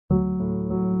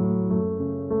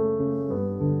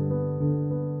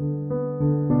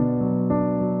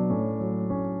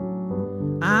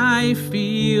I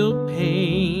feel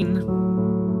pain.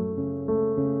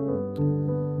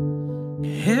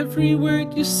 Every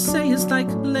word you say is like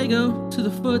Lego to the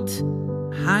foot.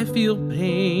 I feel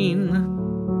pain.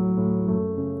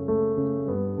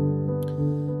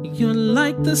 You're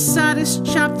like the saddest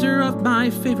chapter of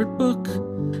my favorite book.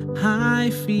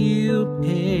 I feel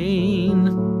pain.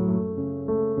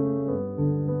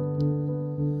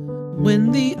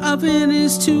 When the oven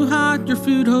is too hot, your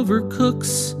food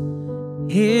overcooks.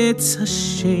 It's a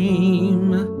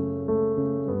shame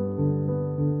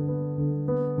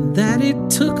that it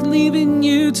took leaving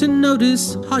you to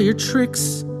notice all your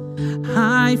tricks.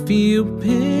 I feel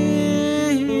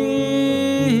pain,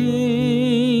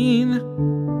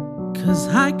 'cause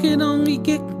I can only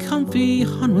get comfy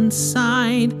on one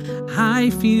side. I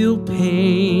feel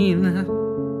pain.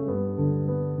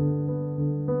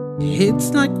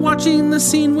 It's like watching the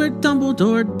scene where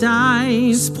Dumbledore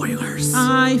dies. Spoilers.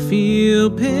 I feel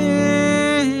pain.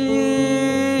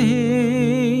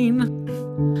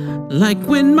 Like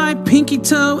when my pinky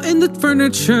toe and the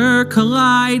furniture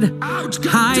collide. Ouch,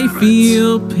 I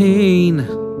feel pain.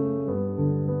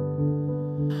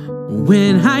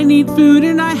 When I need food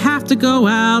and I have to go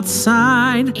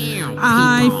outside. Ew,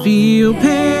 I feel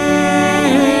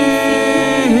pain.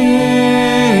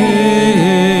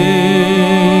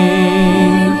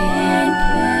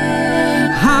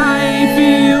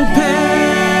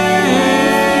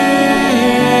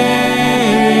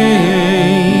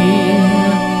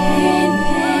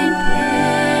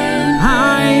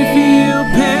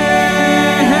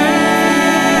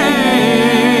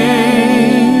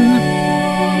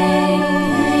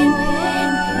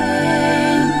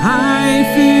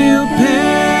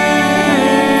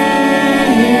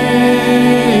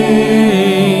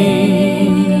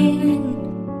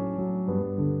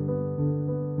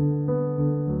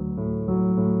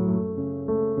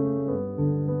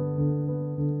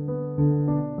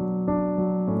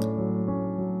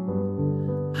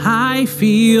 I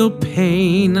feel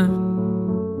pain.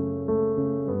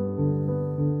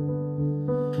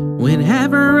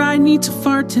 Whenever I need to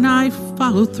fart and I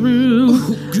follow through.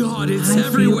 Oh God, it's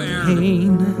everywhere. I feel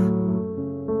pain.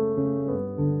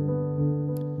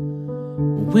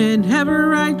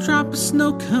 Whenever I drop a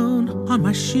snow cone on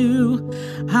my shoe,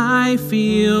 I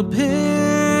feel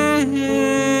pain.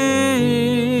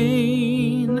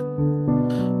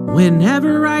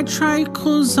 Whenever I try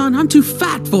clothes on I'm too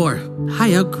fat for,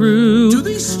 I outgrew. Do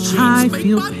these jeans I make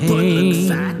feel my butt pain.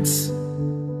 look fat?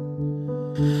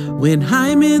 When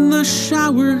I'm in the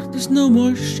shower, there's no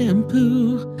more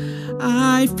shampoo.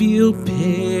 I feel pain.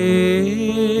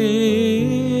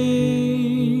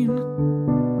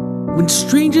 When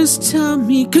strangers tell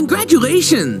me,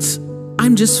 congratulations,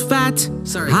 I'm just fat.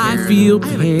 Sorry, I Karen, feel I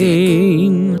have a dick.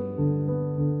 pain.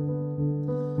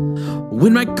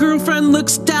 When my girlfriend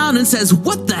looks down and says,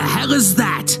 what the hell is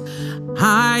that?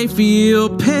 I feel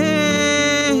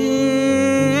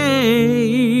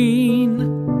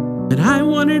pain. But I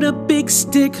wanted a big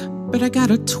stick, but I got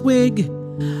a twig.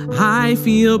 I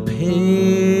feel pain.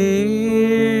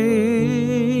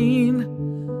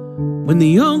 When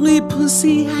the only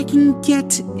pussy I can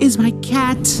get is my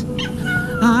cat.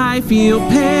 I feel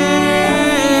pain.